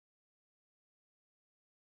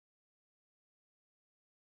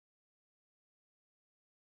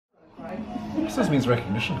This means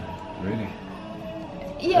recognition, really.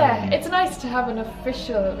 Yeah, it's nice to have an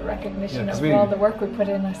official recognition of all the work we put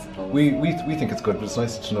in, I suppose. We think it's good, but it's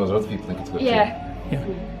nice to know that other people think it's good too. Yeah.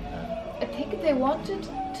 I think they wanted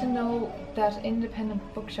to know that independent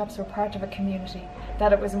bookshops were part of a community,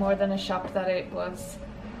 that it was more than a shop, that it was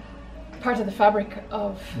part of the fabric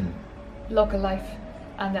of local life,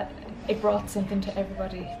 and that it brought something to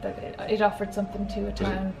everybody, that it offered something to a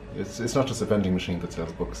town. It's not just a vending machine that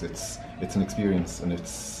sells books, it's an experience, and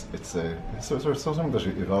it's something that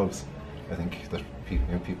evolves. I think that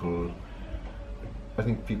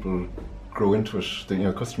people grow into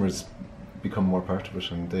it. Customers become more part of it,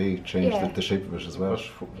 and they change the shape of it as well.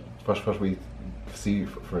 What we see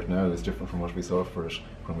for it now is different from what we saw for it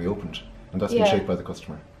when we opened, and that's been shaped by the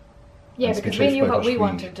customer. Yeah, because we knew what we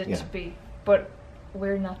wanted it to be, but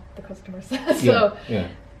we're not the customers. So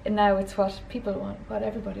now it's what people want, what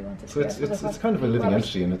everybody wants it to be. So it's kind of a living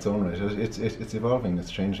entity in its own right. It's evolving, it's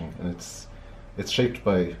changing, and it's shaped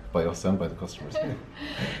by us and by the customers.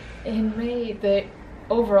 In May, the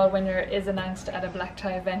overall winner is announced at a black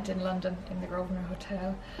tie event in London in the Grosvenor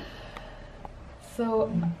Hotel.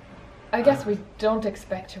 So I guess we don't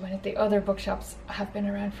expect to win it. The other bookshops have been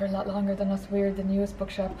around for a lot longer than us. We're the newest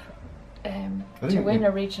bookshop to win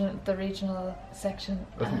the regional section.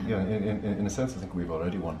 I think, in a sense, I think we've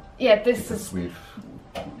already won. Yeah,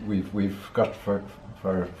 we've got far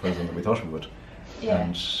further than we thought we would. Yeah,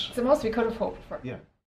 it's the most we could have hoped for. Yeah.